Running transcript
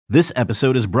This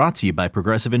episode is brought to you by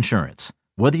Progressive Insurance.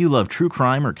 Whether you love true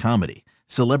crime or comedy,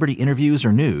 celebrity interviews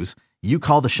or news, you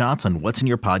call the shots on what's in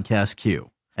your podcast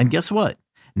queue. And guess what?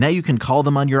 Now you can call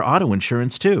them on your auto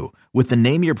insurance too with the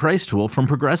Name Your Price tool from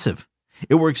Progressive.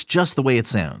 It works just the way it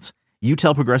sounds. You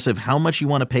tell Progressive how much you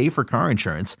want to pay for car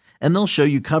insurance, and they'll show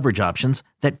you coverage options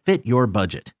that fit your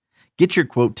budget. Get your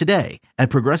quote today at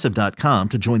Progressive.com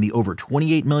to join the over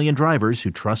 28 million drivers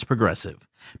who trust Progressive.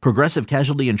 Progressive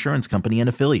Casualty Insurance Company and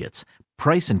Affiliates.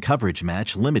 Price and coverage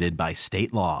match limited by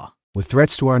state law. With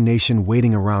threats to our nation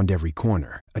waiting around every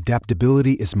corner,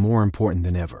 adaptability is more important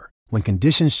than ever. When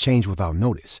conditions change without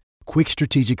notice, quick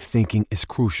strategic thinking is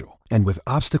crucial. And with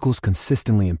obstacles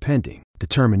consistently impending,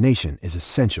 determination is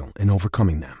essential in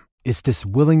overcoming them. It's this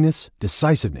willingness,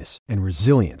 decisiveness, and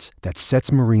resilience that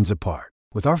sets Marines apart.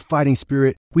 With our fighting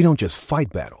spirit, we don't just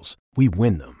fight battles, we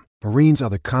win them. Marines are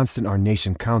the constant our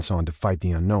nation counts on to fight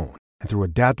the unknown. And through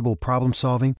adaptable problem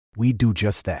solving, we do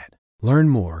just that. Learn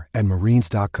more at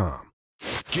marines.com.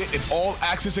 Get an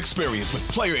all-access experience with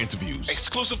player interviews,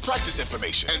 exclusive practice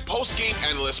information, and post-game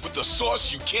analysts with the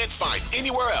sauce you can't find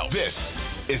anywhere else.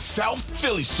 This is South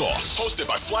Philly Sauce, hosted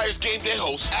by Flyers game day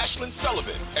host Ashlyn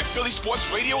Sullivan and Philly sports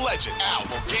radio legend Al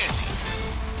Morganti.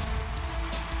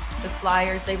 The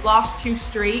Flyers, they've lost 2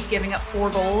 straight, giving up 4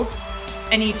 goals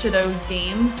in each of those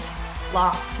games.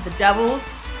 Lost to the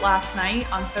Devils last night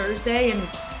on Thursday, and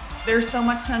there's so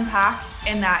much to unpack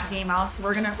in that game, Alice. So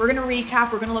we're gonna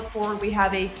recap. We're gonna look forward. We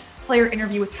have a player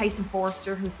interview with Tyson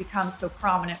Foerster, who's become so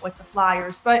prominent with the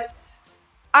Flyers. But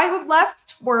I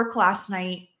left work last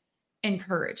night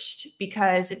encouraged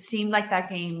because it seemed like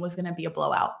that game was going to be a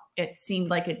blowout. It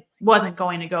seemed like it wasn't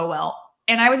going to go well.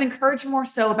 And I was encouraged more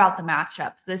so about the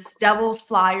matchup. This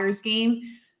Devils-Flyers game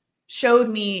showed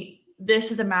me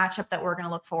this is a matchup that we're going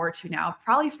to look forward to now,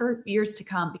 probably for years to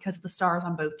come because of the stars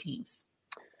on both teams.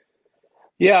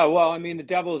 Yeah, well, I mean, the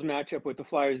Devils matchup with the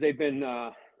Flyers, they've been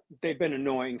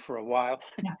annoying for a while.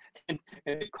 Yeah. and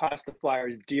it cost the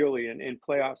Flyers dearly in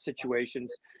playoff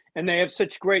situations. And they have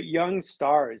such great young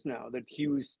stars now, the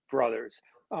Hughes brothers,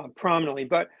 prominently.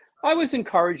 But I was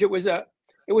encouraged. It was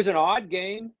an odd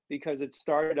game because it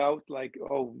started out like,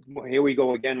 oh, well, here we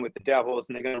go again with the Devils,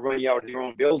 and they're going to run you out of your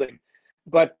own building.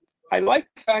 But I like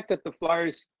the fact that the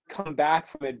Flyers come back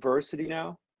from adversity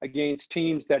now against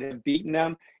teams that have beaten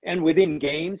them, and within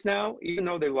games now, even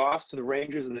though they lost to the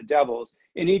Rangers and the Devils,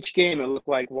 in each game it looked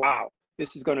like, wow,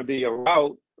 this is going to be a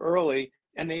rout early,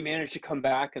 and they managed to come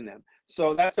back in them.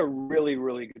 So that's a really,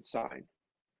 really good sign.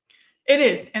 It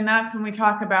is. And that's when we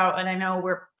talk about, and I know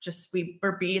we're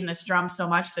beating this drum so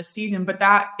much this season, but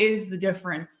that is the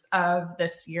difference of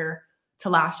this year to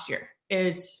last year.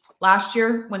 Is last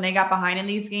year when they got behind in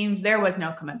these games, there was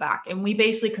no coming back. And we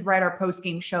basically could write our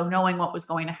post-game show knowing what was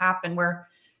going to happen, where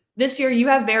this year you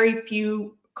have very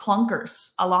few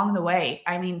clunkers along the way.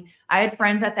 I mean, I had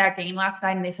friends at that game last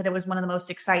night and they said it was one of the most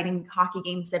exciting hockey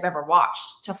games they've ever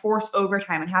watched, to force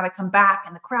overtime and have it come back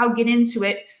and the crowd get into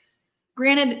it.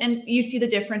 Granted, and you see the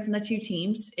difference in the two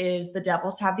teams is the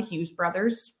Devils have the Hughes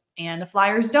brothers and the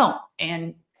Flyers don't.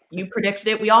 And you predicted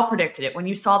it. We all predicted it. When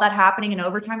you saw that happening in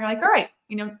overtime, you're like, all right,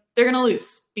 they're going to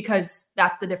lose because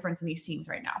that's the difference in these teams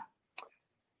right now.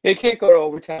 It can't go to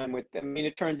overtime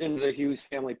it turns into the Hughes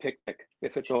family picnic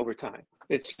if it's overtime.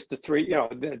 It's just the three,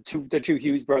 the two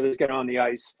Hughes brothers get on the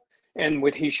ice and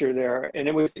with Hischier there. And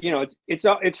it was,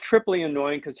 it's triply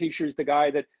annoying because Hischier's the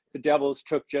guy that the Devils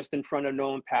took just in front of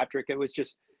Nolan Patrick. It was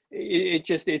just,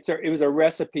 it was a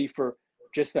recipe for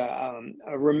just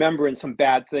remembering some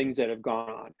bad things that have gone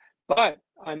on. But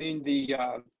I mean, the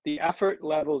effort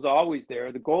level is always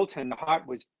there. The goaltend, the Hart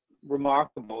was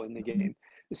remarkable in the game.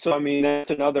 So I mean,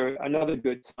 that's another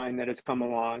good sign that it's come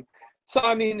along. So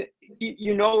I mean,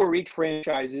 where each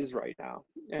franchise is right now,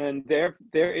 and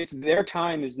their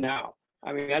time is now.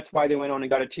 I mean, that's why they went on and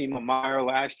got a Timo Meier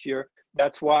last year.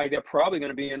 That's why they're probably going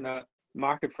to be in the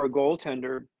market for a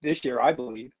goaltender this year, I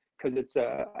believe, because it's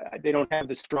they don't have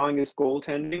the strongest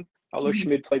goaltending. Although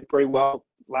Schmid played pretty well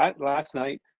last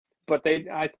night, but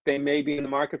they may be in the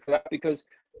market for that because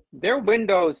their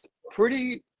window is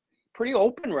pretty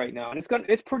open right now, and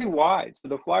it's pretty wide. So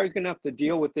the Flyers going to have to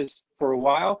deal with this for a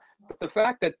while. But the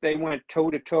fact that they went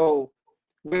toe to toe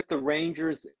with the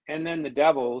Rangers and then the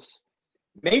Devils,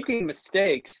 making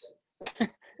mistakes,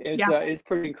 is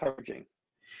pretty encouraging.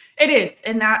 It is,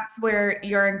 and that's where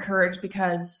you're encouraged,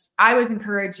 because I was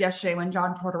encouraged yesterday when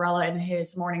John Tortorella in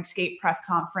his morning skate press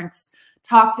conference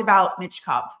talked about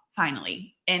Michkov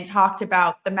finally and talked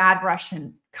about the Mad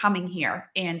Russian coming here.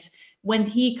 And when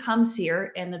he comes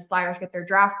here and the Flyers get their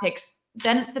draft picks,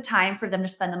 then it's the time for them to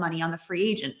spend the money on the free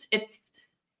agents.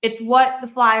 It's what the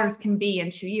Flyers can be in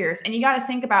 2 years. And you got to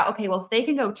think about, okay, well, if they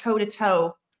can go toe to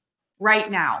toe right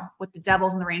now with the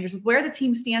Devils and the Rangers, with where the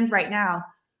team stands right now,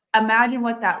 imagine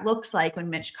what that looks like when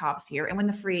Mitch Cobb's here and when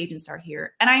the free agents are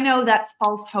here. And I know that's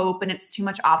false hope and it's too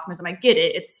much optimism. I get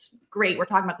it. It's great. We're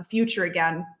talking about the future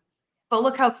again, but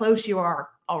look how close you are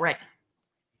already.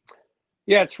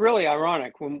 Yeah, it's really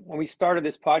ironic. When we started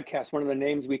this podcast, one of the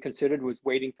names we considered was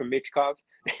waiting for Mitchkov.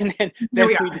 And then when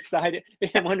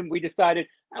we decided,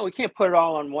 oh, we can't put it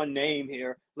all on one name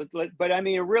here. But I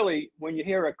mean, really, when you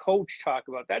hear a coach talk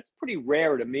about, that's pretty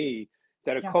rare to me,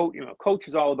 that a coach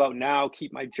is all about now,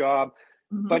 keep my job.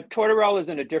 Mm-hmm. But Tortorella is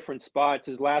in a different spot. It's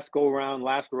his last go around,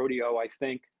 last rodeo, I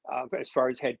think, as far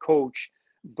as head coach.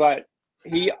 But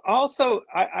he also,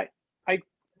 I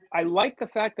like the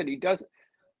fact that he does.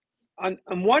 In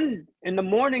the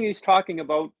morning, he's talking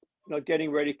about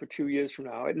getting ready for 2 years from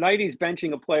now. At night, he's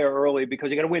benching a player early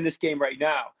because you got to win this game right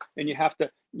now, and you have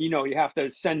to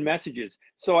send messages.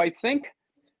 So I think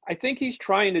he's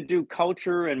trying to do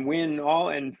culture and win all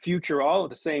and future all at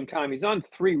the same time. He's on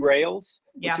 3 rails,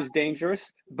 which is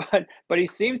dangerous, but he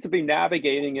seems to be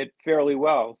navigating it fairly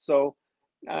well. So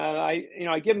I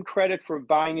give him credit for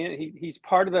buying it. He's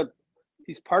part of the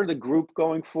group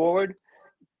going forward,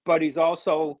 but he's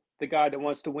also the guy that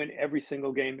wants to win every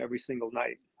single game, every single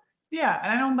night. Yeah,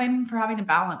 and I don't blame him for having to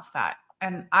balance that.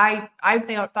 And I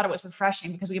thought it was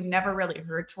refreshing because we've never really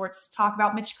heard Torts talk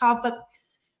about Mitch Cobb, but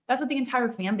that's what the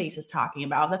entire fan base is talking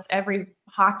about. That's every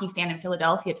hockey fan in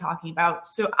Philadelphia talking about.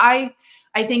 So I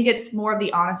think it's more of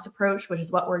the honest approach, which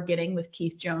is what we're getting with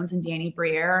Keith Jones and Danny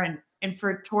Briere, and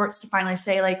for Torts to finally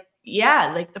say,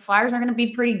 the Flyers are going to be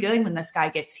pretty good when this guy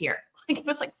gets here. It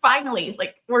was finally,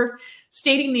 we're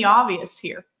stating the obvious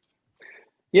here.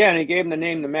 Yeah, and he gave him the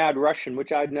name the Mad Russian,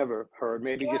 which I'd never heard.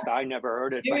 Maybe just I never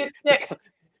heard it. But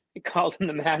he called him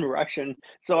the Mad Russian.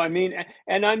 So, I mean,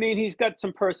 he's got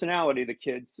some personality, the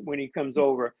kids, when he comes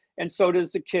over. And so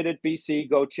does the kid at BC,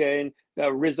 Gauthier,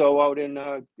 and Rizzo out in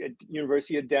at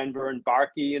University of Denver, and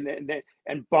Barkey and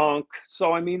Bonk.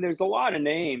 So, I mean, there's a lot of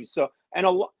names. So, and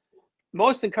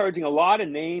most encouraging, a lot of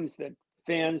names that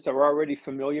fans are already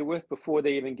familiar with before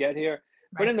they even get here.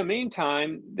 Right. But in the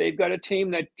meantime, they've got a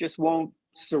team that just won't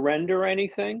surrender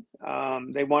anything.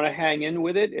 They want to hang in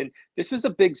with it, and this was a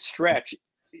big stretch.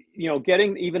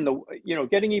 Getting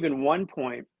even 1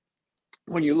 point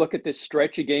when you look at this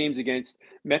stretch of games against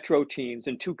Metro teams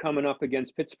and 2 coming up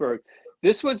against Pittsburgh.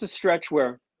 This was a stretch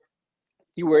where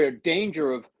you were in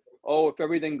danger of, if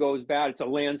everything goes bad, it's a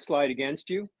landslide against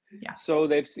you. Yeah. So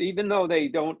even though they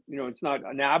don't, it's not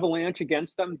an avalanche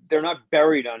against them, they're not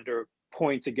buried under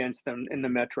points against them in the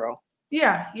Metro.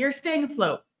 Yeah, you're staying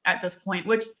afloat at this point,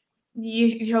 which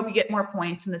you hope you get more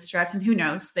points in the stretch. And who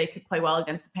knows, they could play well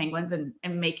against the Penguins and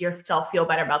make yourself feel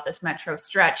better about this Metro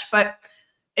stretch. But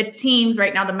it seems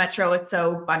right now the Metro is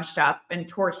so bunched up. And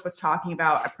Torts was talking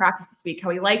about at practice this week, how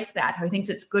he likes that, how he thinks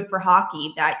it's good for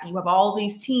hockey, that you have all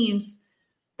these teams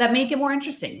that make it more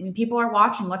interesting. I mean, people are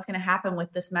watching what's going to happen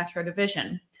with this Metro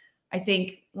division. I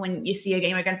think when you see a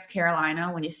game against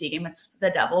Carolina, when you see a game against the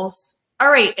Devils,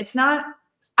 all right, it's not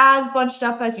as bunched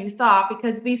up as you thought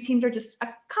because these teams are just a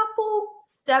couple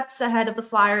steps ahead of the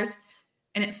Flyers.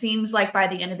 And it seems like by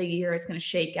the end of the year, it's going to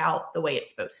shake out the way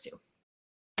it's supposed to.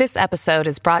 This episode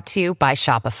is brought to you by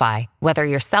Shopify. Whether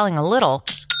you're selling a little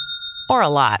or a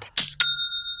lot,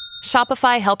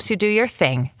 Shopify helps you do your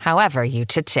thing, however you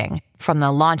cha-ching. From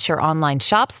the launch your online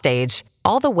shop stage,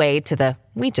 all the way to the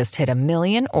we just hit 1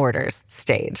 million orders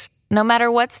stage. No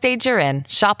matter what stage you're in,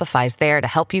 Shopify's there to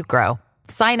help you grow.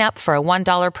 Sign up for a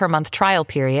 $1 per month trial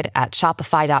period at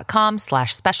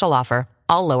shopify.com/special offer,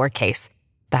 all lowercase.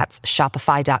 That's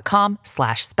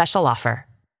shopify.com/special offer.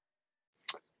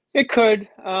 It could.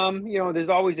 There's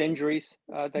always injuries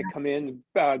that come in.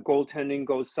 Goaltending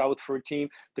goes south for a team.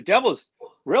 The Devils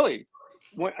really,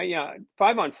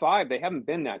 5-on-5, they haven't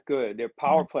been that good. Their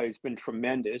power play has been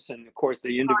tremendous. And, of course,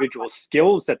 the individual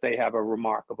skills that they have are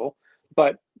remarkable.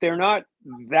 But they're not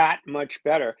that much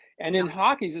better. And in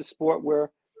hockey is a sport where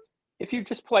if you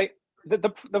just play,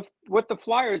 what the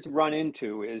Flyers run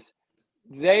into is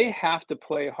they have to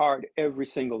play hard every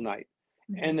single night.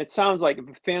 And it sounds like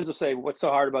fans will say, what's so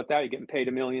hard about that? You're getting paid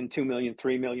 $1 million, $2 million,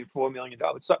 $3 million, $4 million.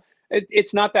 So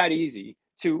it's not that easy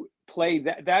to play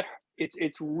that.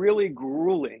 It's really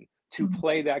grueling to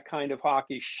play that kind of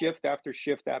hockey shift after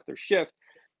shift after shift.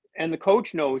 And the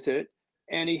coach knows it.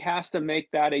 And he has to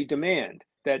make that a demand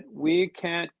that we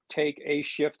can't take a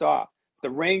shift off. The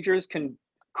Rangers can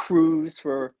cruise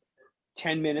for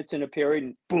 10 minutes in a period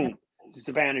and boom,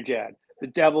 Zibanejad. The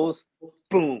Devils,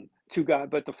 boom, 2 guys.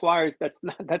 But the Flyers, that's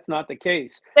not the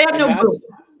case. They have no boom.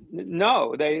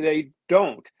 No, they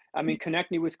don't. I mean,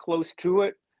 Konechny was close to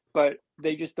it, but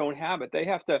they just don't have it. They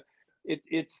have to.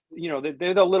 It's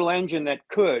they're the little engine that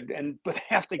could, but they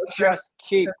have to just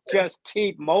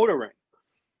keep motoring.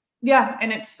 Yeah,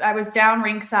 and I was down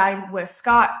ringside with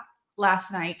Scott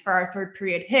last night for our third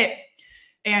period hit,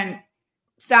 and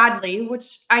sadly,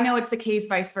 which I know it's the case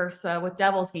vice versa with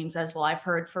Devils games as well. I've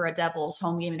heard for a Devils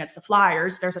home game against the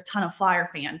Flyers, there's a ton of Flyer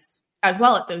fans as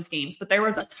well at those games, but there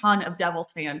was a ton of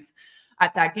Devils fans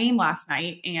at that game last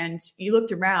night. And you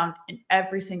looked around and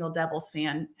every single Devils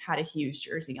fan had a Hughes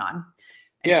jersey on.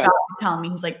 And Scott was telling me,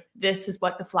 he's like, this is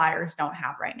what the Flyers don't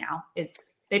have right now,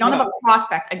 is they don't have a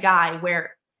prospect, a guy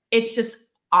where it's just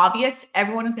obvious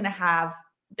everyone is going to have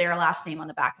their last name on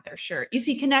the back of their shirt. You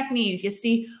see Konechny's, you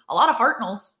see a lot of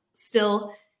Hartnells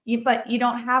still, but you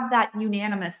don't have that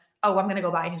unanimous, I'm going to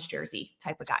go buy his jersey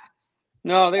type of guy.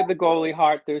 No, they have the goalie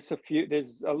Hart. There's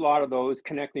a lot of those.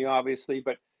 Konechny, obviously,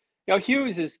 but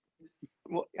Hughes is.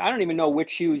 Well, I don't even know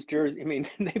which Hughes jersey. I mean,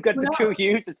 they've got the two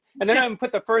Hughes, and they don't even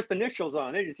put the first initials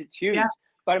on. It's Hughes. Yeah.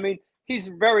 But I mean, he's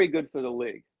very good for the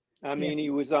league. I mean, he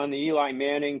was on the Eli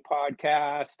Manning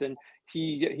podcast, and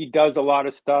he does a lot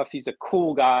of stuff. He's a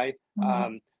cool guy.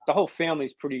 Mm-hmm. The whole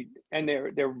family's pretty, and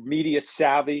they're media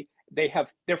savvy. They're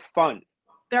fun.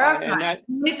 They're fun.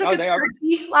 They took his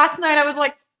jersey last night. I was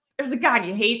like, there's a guy,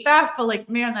 you hate that, but like,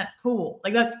 man, that's cool.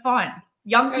 Like, that's fun.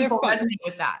 Young people resonate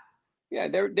with that. Yeah,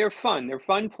 they're fun. They're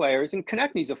fun players, and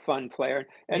Konechny's a fun player,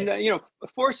 and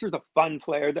Forster's a fun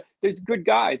player. There's good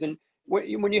guys, and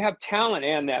when you have talent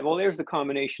and that, well, there's the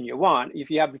combination you want. If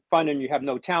you have fun and you have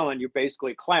no talent, you're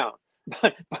basically a clown.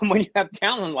 But when you have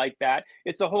talent like that,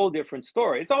 it's a whole different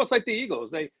story. It's almost like the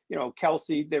Eagles.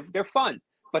 Kelsey, they're fun,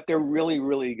 but they're really,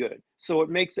 really good. So it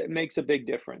makes a big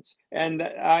difference. And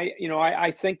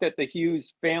I think that the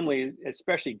Hughes family,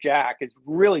 especially Jack, is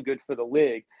really good for the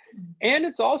league. And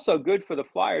it's also good for the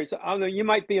Flyers. I know you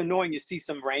might be annoying. You see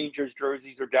some Rangers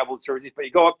jerseys or Devils jerseys, but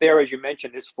you go up there, as you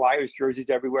mentioned, there's Flyers jerseys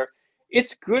everywhere.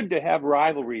 It's good to have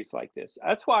rivalries like this.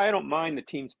 That's why I don't mind the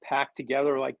teams packed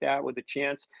together like that with a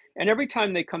chance. And every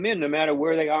time they come in, no matter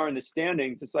where they are in the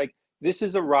standings, it's like, this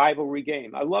is a rivalry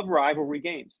game. I love rivalry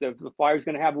games. The Flyers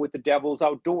going to have it with the Devils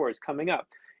outdoors coming up.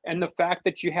 And the fact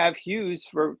that you have Hughes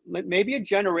for maybe a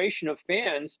generation of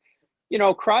fans,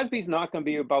 Crosby's not going to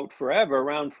be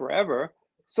around forever.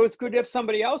 So it's good to have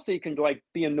somebody else that you can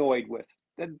be annoyed with.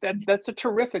 That's a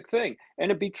terrific thing.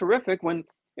 And it'd be terrific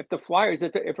if the Flyers,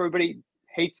 if everybody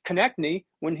hates Konechny,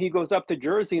 when he goes up to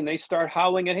Jersey and they start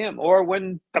howling at him, or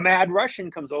when the Mad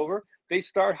Russian comes over, they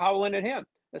start howling at him.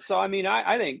 So, I mean,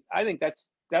 I think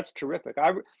that's terrific.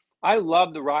 I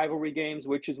love the rivalry games,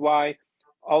 which is why,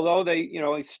 although they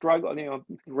struggle,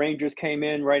 Rangers came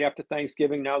in right after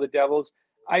Thanksgiving, now the Devils.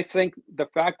 I think the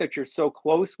fact that you're so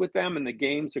close with them and the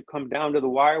games have come down to the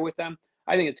wire with them,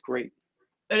 I think it's great.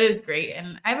 It is great.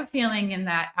 And I have a feeling in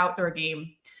that outdoor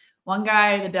game, one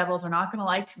guy the Devils are not going to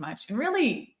like too much. And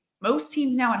really, most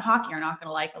teams now in hockey are not going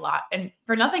to like a lot. And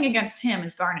for nothing against him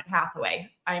is Garnet Hathaway.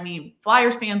 I mean,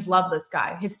 Flyers fans love this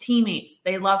guy. His teammates,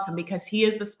 they love him because he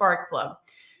is the spark plug.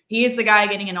 He is the guy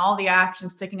getting in all the action,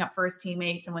 sticking up for his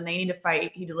teammates. And when they need to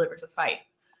fight, he delivers a fight.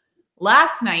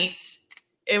 Last night,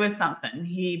 it was something.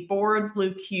 He boards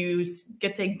Luke Hughes,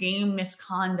 gets a game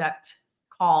misconduct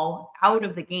call out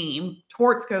of the game.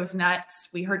 Torts goes nuts.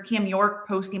 We heard Cam York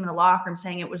post-game in the locker room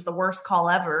saying it was the worst call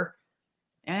ever.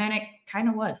 And it kind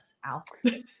of was, Al.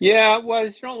 Yeah, it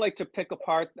was. You don't like to pick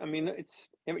apart. I mean, it's,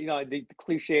 the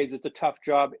cliches, it's a tough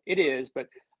job. It is, but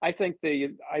I think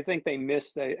they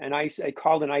missed I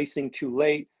called an icing too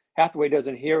late. Hathaway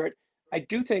doesn't hear it. I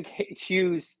do think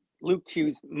Luke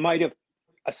Hughes might have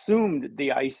assumed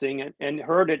the icing and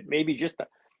heard it maybe just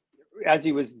as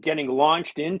he was getting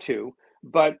launched into,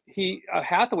 but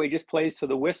Hathaway just plays for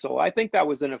the whistle. I think that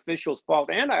was an official's fault.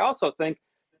 And I also think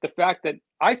the fact that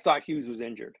I thought Hughes was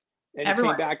injured and he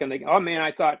came back and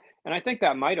I think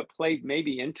that might have played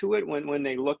maybe into it when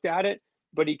they looked at it,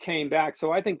 but he came back.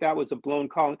 So I think that was a blown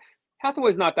call.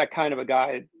 Hathaway's not that kind of a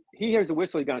guy. He hears a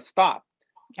whistle, he's going to stop.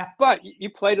 Yeah. But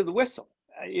you play to the whistle.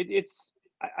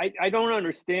 I don't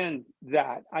understand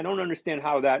that. I don't understand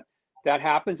how that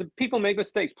happens. People make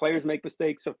mistakes. Players make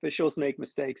mistakes. Officials make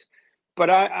mistakes.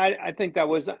 But I think that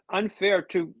was unfair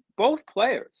to both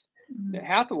players,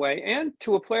 Hathaway, and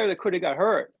to a player that could have got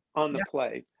hurt on the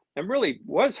play and really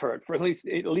was hurt for at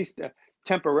least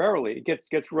temporarily. It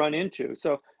gets run into.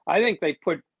 So I think they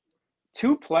put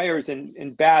two players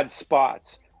in bad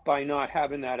spots by not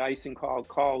having that icing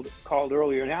called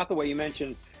earlier. And Hathaway, you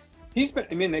mentioned,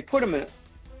 they put him in.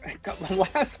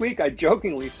 Last week, I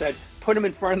jokingly said, put him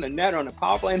in front of the net on a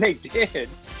power play, and they did,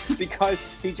 because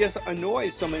he just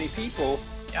annoys so many people.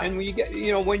 Yeah. And when you get,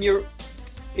 when you're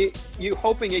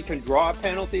hoping he can draw a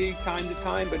penalty time to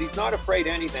time, but he's not afraid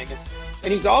of anything.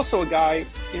 And he's also a guy,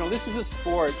 this is a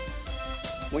sport.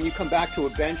 When you come back to a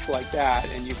bench like that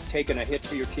and you've taken a hit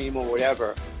for your team or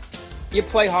whatever, you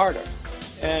play harder.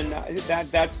 And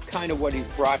that's kind of what he's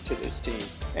brought to this team.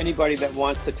 Anybody that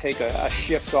wants to take a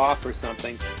shift off or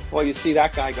something, well, you see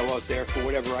that guy go out there for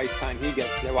whatever ice time he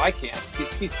gets. Well, I can't.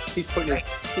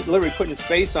 He's literally putting his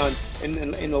face on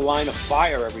in the line of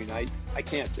fire every night. I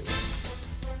can't do it.